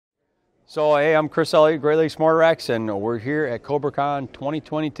So, hey, I'm Chris Elliott, Great Lakes Mortar Racks, and we're here at CobraCon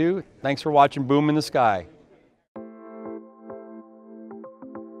 2022. Thanks for watching Boom in the Sky.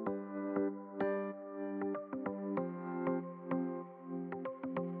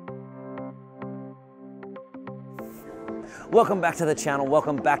 Welcome back to the channel,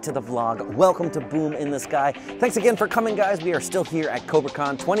 welcome back to the vlog, welcome to Boom in the Sky. Thanks again for coming, guys. We are still here at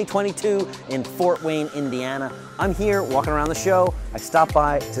CobraCon 2022 in Fort Wayne, Indiana. I'm here walking around the show. I stopped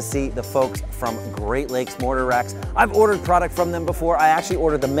by to see the folks from Great Lakes Mortar Racks. I've ordered product from them before. I actually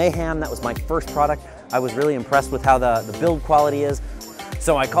ordered the Mayhem. That was my first product. I was really impressed with how the build quality is.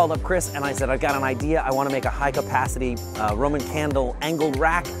 So I called up Chris and I said, I've got an idea. I want to make a high capacity Roman candle angled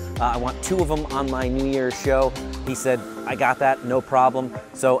rack. I want 2 of them on my New Year's show. He said, I got that, no problem.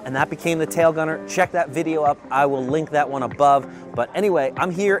 So, and that became the Tailgunner. Check that video up. I will link that one above. But anyway,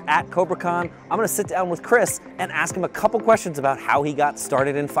 I'm here at CobraCon. I'm gonna sit down with Chris and ask him a couple questions about how he got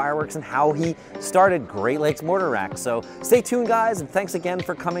started in fireworks and how he started Great Lakes Mortar Racks. So stay tuned, guys, and thanks again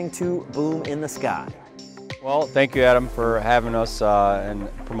for coming to Boom in the Sky. Well, thank you, Adam, for having us and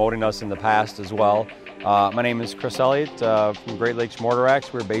promoting us in the past as well. My name is Chris Elliott from Great Lakes Mortar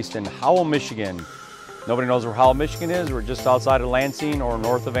Racks. We're based in Howell, Michigan. Nobody knows where Howell, Michigan is. We're just outside of Lansing or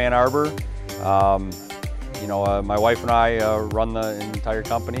north of Ann Arbor. My wife and I run the entire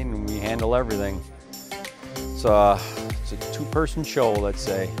company and we handle everything. It's a 2-person show, let's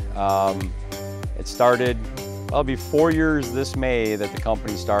say. It started, well, it'll be 4 years this May that the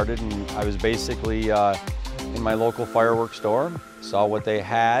company started, and I was basically in my local fireworks store, saw what they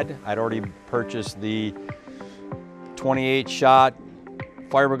had. I'd already purchased the 28-shot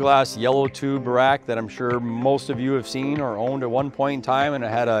fiberglass yellow tube rack that I'm sure most of you have seen or owned at one point in time, and it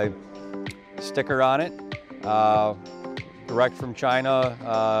had a sticker on it, direct from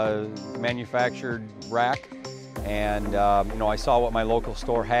China, manufactured rack. And I saw what my local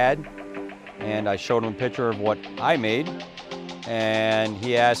store had, and I showed him a picture of what I made, and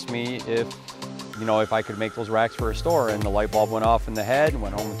he asked me if I could make those racks for a store, and the light bulb went off in the head, and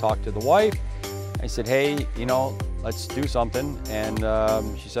went home and talked to the wife. I said, hey, let's do something. And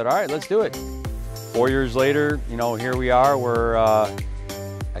she said, all right, let's do it. 4 years later, here we are. We're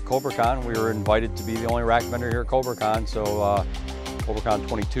at CobraCon. We were invited to be the only rack vendor here at CobraCon, so CobraCon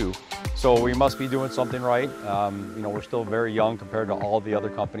 22. So we must be doing something right. We're still very young compared to all the other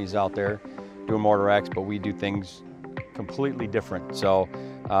companies out there doing mortar racks, but we do things completely different. So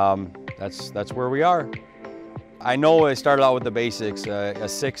that's where we are. I know I started out with the basics, a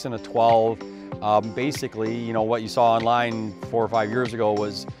 6 and a 12. Basically, what you saw online 4 or 5 years ago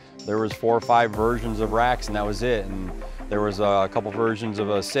was there was 4 or 5 versions of racks, and that was it. And there was a couple versions of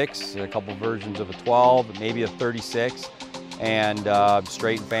a 6, a couple versions of a 12, maybe a 36, and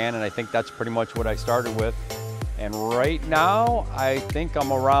straight fan. And I think that's pretty much what I started with. And right now, I think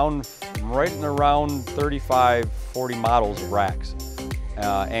I'm right in around 35, 40 models of racks.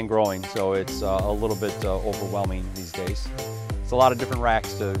 And growing, so it's a little bit overwhelming these days. It's a lot of different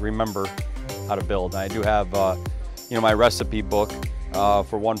racks to remember how to build. And I do have, my recipe book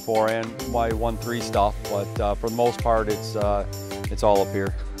for 1.4 and my 1.3 stuff, but for the most part, it's all up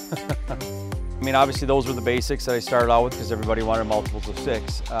here. I mean, obviously those were the basics that I started out with because everybody wanted multiples of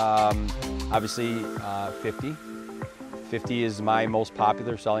 6. Obviously, 50. 50 is my most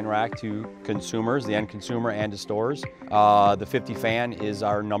popular selling rack to consumers, the end consumer, and to stores. The 50 fan is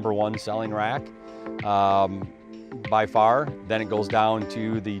our #1 selling rack by far. Then it goes down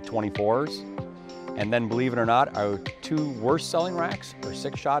to the 24s. And then, believe it or not, our 2 worst selling racks are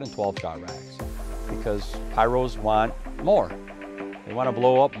 6-shot and 12-shot racks, because pyros want more. They want to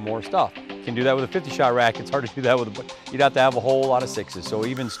blow up more stuff. You can do that with a 50-shot rack. It's hard to do that with you'd have to have a whole lot of 6s. So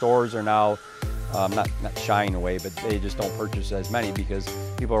even stores are now not shying away, but they just don't purchase as many because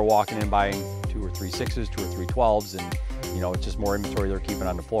people are walking in buying 2 or 3 6s, 2 or 3 12s, and it's just more inventory they're keeping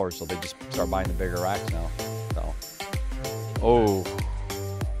on the floor, so they just start buying the bigger racks now. So,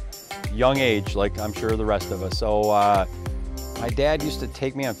 young age, like I'm sure the rest of us. So my dad used to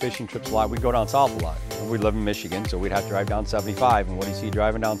take me on fishing trips a lot. We'd go down south a lot. We live in Michigan, so we'd have to drive down 75. And what do you see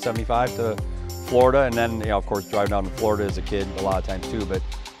driving down 75 to Florida? And then, of course, driving down to Florida as a kid a lot of times too. But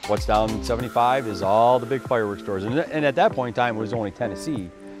what's down 75 is all the big fireworks stores. And at that point in time, it was only Tennessee.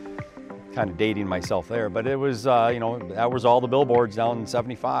 Kind of dating myself there, but it was, that was all the billboards down in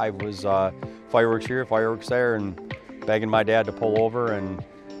 75 was fireworks here, fireworks there, and begging my dad to pull over and,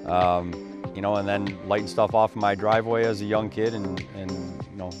 and then lighting stuff off in my driveway as a young kid and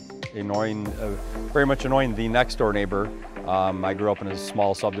very much annoying the next door neighbor. I grew up in a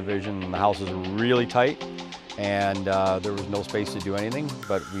small subdivision and the houses were really tight, and there was no space to do anything,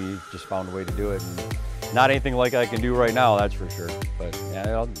 but we just found a way to do it. And Not anything like I can do right now, that's for sure. But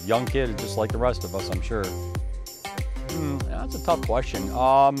yeah, young kid, just like the rest of us, I'm sure. That's a tough question.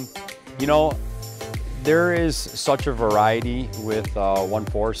 You know, there is such a variety with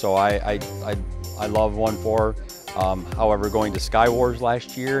 1.4, so I love 1.4. However, going to Sky Wars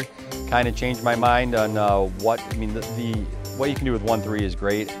last year kind of changed my mind on what you can do with 1.3 is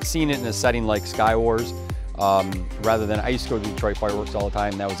great. Seeing it in a setting like Sky Wars, rather than I used to go to Detroit Fireworks all the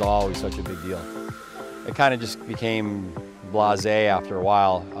time, that was always such a big deal. It kind of just became blasé after a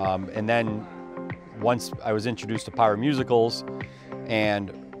while. And then once I was introduced to pyro musicals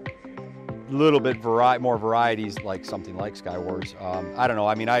and a little bit more varieties, like something like Sky Wars. I don't know,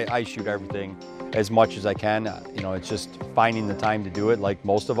 I mean, I shoot everything as much as I can. You know, it's just finding the time to do it, like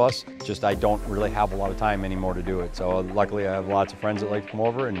most of us. Just I don't really have a lot of time anymore to do it. So luckily I have lots of friends that like to come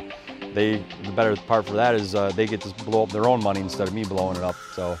over, and the better part for that is they get to blow up their own money instead of me blowing it up.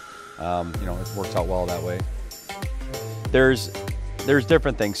 So, you know, it works out well that way. There's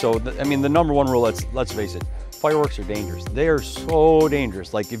different things. So, I mean, the number one rule, let's face it, fireworks are dangerous. They are so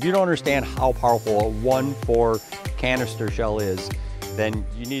dangerous. Like, if you don't understand how powerful a 1.4 canister shell is, then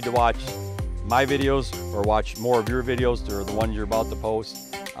you need to watch my videos or watch more of your videos, or the ones you're about to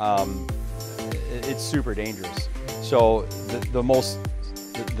post. It's super dangerous. So the most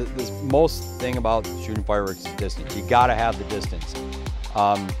thing about shooting fireworks is distance. You gotta have the distance.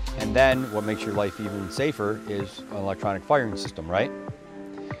 And then what makes your life even safer is an electronic firing system, right?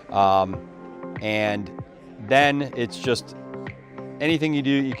 And then it's just anything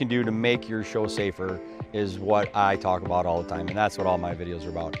you can do to make your show safer is what I talk about all the time, and that's what all my videos are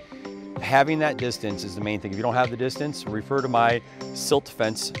about. Having that distance is the main thing. If you don't have the distance, refer to my silt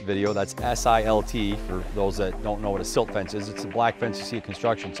fence video. That's S-I-L-T for those that don't know what a silt fence is. It's a black fence you see at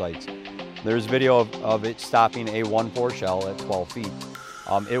construction sites. There's video of it stopping a 1.4 shell at 12 feet.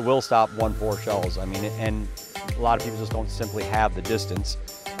 It will stop 1.4 shells. I mean, and a lot of people just don't simply have the distance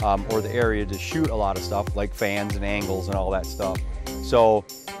or the area to shoot a lot of stuff like fans and angles and all that stuff. So,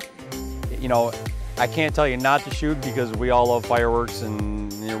 you know, I can't tell you not to shoot because we all love fireworks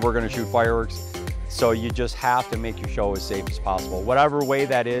and we're going to shoot fireworks. So you just have to make your show as safe as possible. Whatever way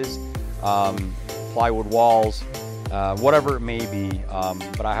that is, plywood walls, whatever it may be.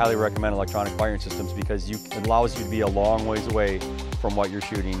 But I highly recommend electronic firing systems because it allows you to be a long ways away from what you're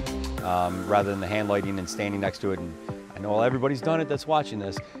shooting rather than the hand lighting and standing next to it. And I know everybody's done it that's watching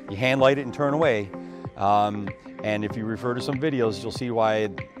this. You hand light it and turn away. And if you refer to some videos, you'll see why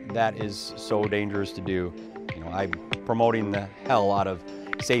that is so dangerous to do. You know, I'm promoting the hell out of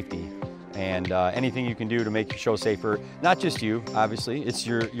safety, and anything you can do to make your show safer. Not just you, obviously. It's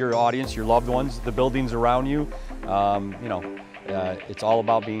your audience, your loved ones, the buildings around you. You know, it's all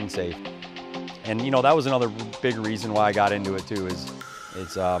about being safe. And you know, that was another big reason why I got into it too.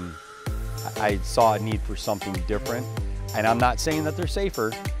 I saw a need for something different, and I'm not saying that they're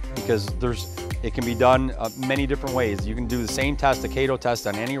safer because it can be done many different ways. You can do the same test, a Cato test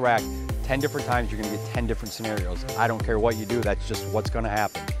on any rack, 10 different times, you're gonna get 10 different scenarios. I don't care what you do, that's just what's gonna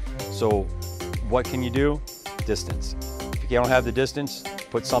happen. So what can you do? Distance. If you don't have the distance,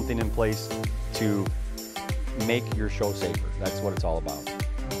 put something in place to make your show safer. That's what it's all about.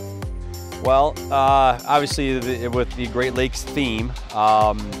 Well, obviously with the Great Lakes theme,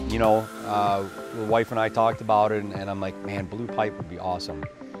 you know, the wife and I talked about it, and I'm like, man, blue pipe would be awesome.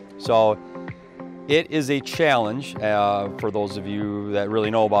 So it is a challenge for those of you that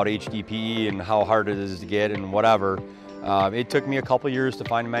really know about HDPE and how hard it is to get and whatever. It took me a couple years to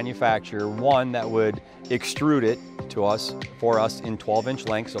find a manufacturer, one that would extrude it for us in 12-inch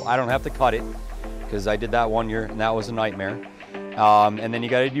length, so I don't have to cut it, because I did that one year and that was a nightmare. And then you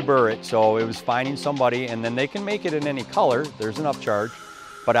got to deburr it, so it was finding somebody, and then they can make it in any color. There's an upcharge,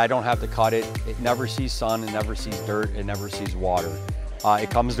 but I don't have to cut it. It never sees sun, it never sees dirt, it never sees water.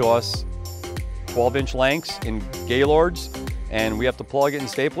 It comes to us 12-inch lengths in Gaylords, and we have to plug it and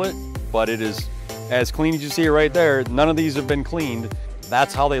staple it, but it is as clean as you see it right there. None of these have been cleaned.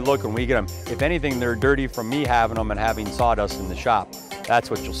 That's how they look when we get them. If anything, they're dirty from me having them and having sawdust in the shop. That's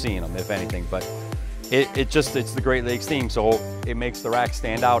what you'll see in them, if anything. But it's the Great Lakes theme, so it makes the rack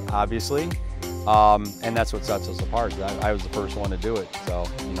stand out, obviously. And that's what sets us apart. I was the first one to do it, so,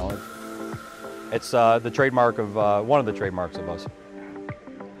 you know, it's the trademark of, one of the trademarks of us.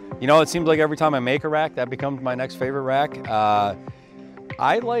 You know, it seems like every time I make a rack, that becomes my next favorite rack.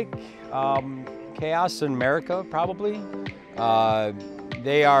 I like Chaos and America, probably.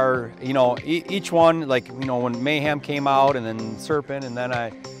 They are, you know, each one, like, you know, when Mayhem came out, and then Serpent, and then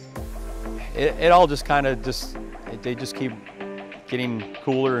it all just kind of they just keep getting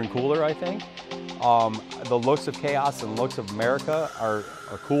cooler and cooler, I think. The looks of Chaos and looks of America are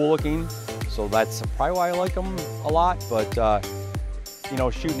cool looking, so that's probably why I like them a lot. But you know,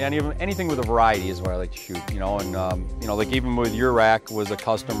 shooting anything with a variety is what I like to shoot. You know, and you know, like even with your rack was a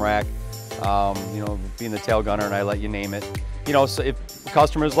custom rack. You know, being the Tailgunner, and I let you name it. You know, so if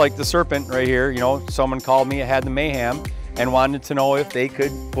customers like the Serpent right here, you know, someone called me, had the Mayhem, and wanted to know if they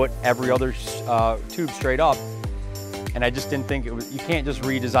could put every other tube straight up. And I just didn't think it was, you can't just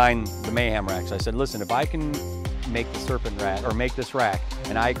redesign the Mayhem rack. So I said, listen, if I can make the Serpent rack, or make this rack,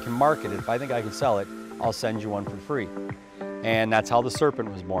 and I can market it, if I think I can sell it, I'll send you one for free. And that's how the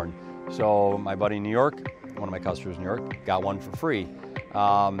Serpent was born. So my buddy in New York, one of my customers in New York, got one for free.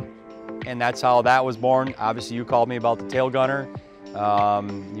 And that's how that was born. Obviously, you called me about the Tailgunner.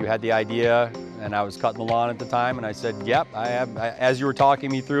 You had the idea, and I was cutting the lawn at the time, and I said, yep, I have. As you were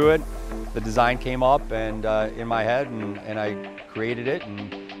talking me through it, the design came up and in my head, and I created it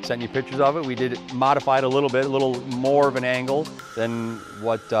and sent you pictures of it. We did it, modified a little bit, a little more of an angle than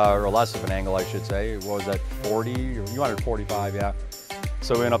what, or less of an angle, I should say. What was that, 40? You wanted 45, yeah.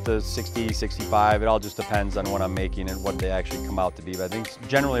 So we went up to 60, 65. It all just depends on what I'm making and what they actually come out to be. But I think it's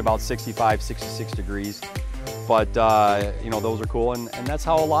generally about 65, 66 degrees. But you know, those are cool, and that's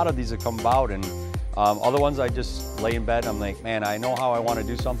how a lot of these have come about. And other ones, I just lay in bed. I'm like, man, I know how I want to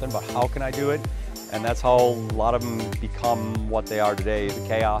do something, but how can I do it? And that's how a lot of them become what they are today. The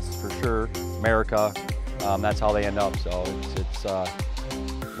Chaos, for sure, America. That's how they end up. So it's a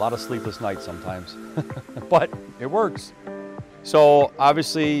lot of sleepless nights sometimes, but it works. So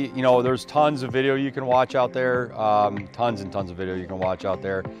obviously, you know, there's tons of video you can watch out there, tons and tons of video you can watch out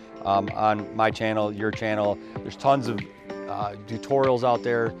there on my channel, your channel. There's tons of tutorials out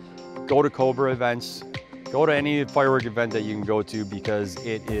there. Go to Cobra events, go to any firework event that you can go to, because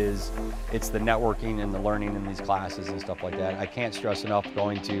it's the networking and the learning in these classes and stuff like that. I can't stress enough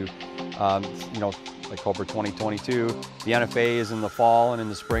going to, you know, like Cobra 2022. The NFA is in the fall, and in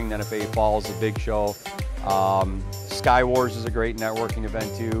the spring, the NFA fall is a big show. Sky Wars is a great networking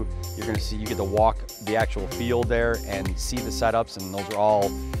event too. You're gonna see, you get to walk the actual field there and see the setups, and those are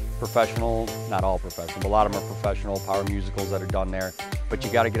all professional, not all professional, but a lot of them are professional power musicals that are done there. But you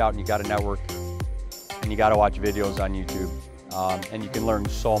gotta get out and you gotta network, and you gotta watch videos on YouTube. And you can learn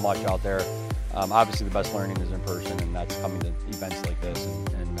so much out there. Obviously the best learning is in person, and that's coming to events like this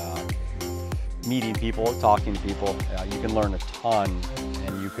and meeting people, talking to people. You can learn a ton,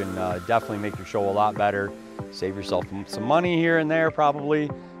 and you can definitely make your show a lot better, save yourself some money here and there probably,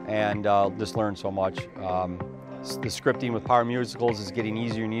 and just learn so much. The scripting with power musicals is getting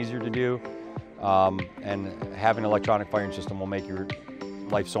easier and easier to do, and having an electronic firing system will make your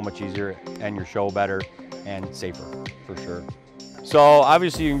life so much easier and your show better and safer, for sure. So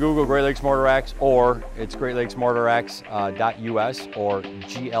obviously you can Google Great Lakes Mortar Racks, or it's greatlakesmortarracks.us or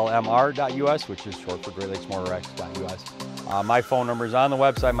GLMR.us, which is short for greatlakesmortarracks.us. My phone number is on the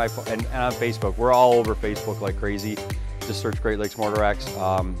website, and on Facebook. We're all over Facebook like crazy. Just search Great Lakes Mortar Racks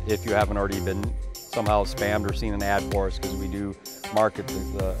if you haven't already been somehow spammed or seen an ad for us, because we do market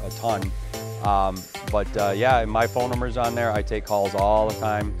a ton. Yeah, my phone number is on there. I take calls all the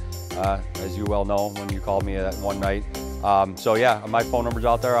time, as you well know when you called me that one night. So yeah, my phone number's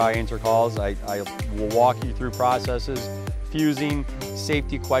out there. I answer calls. I will walk you through processes, fusing,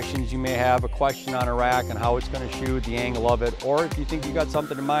 safety questions you may have, a question on a rack and how it's going to shoot, the angle of it, or if you think you got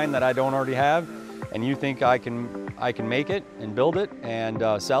something in mind that I don't already have, and you think I can make it and build it and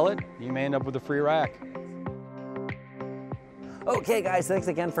sell it, you may end up with a free rack. Okay guys, thanks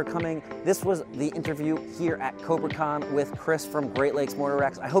again for coming. This was the interview here at CobraCon with Chris from Great Lakes Mortar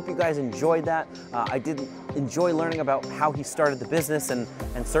Racks. I hope you guys enjoyed that. I did enjoy learning about how he started the business and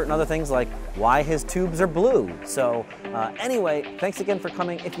certain other things like why his tubes are blue. So anyway, thanks again for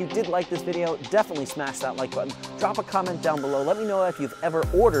coming. If you did like this video, definitely smash that like button. Drop a comment down below. Let me know if you've ever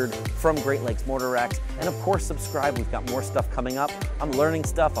ordered from Great Lakes Mortar Racks. And of course, subscribe. We've got more stuff coming up. I'm learning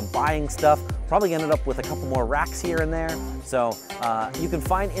stuff, I'm buying stuff. Probably ended up with a couple more racks here and there. So you can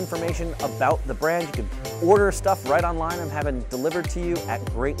find information about the brand. You can order stuff right online. I'm having delivered to you at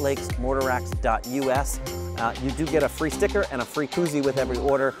greatlakesmortarracks.us. You do get a free sticker and a free koozie with every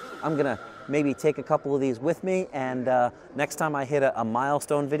order. I'm gonna maybe take a couple of these with me, and next time I hit a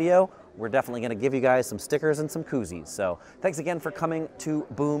milestone video, we're definitely gonna give you guys some stickers and some koozies. So thanks again for coming to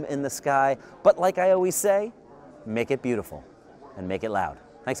Boom in the Sky. But like I always say, make it beautiful and make it loud.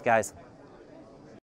 Thanks guys.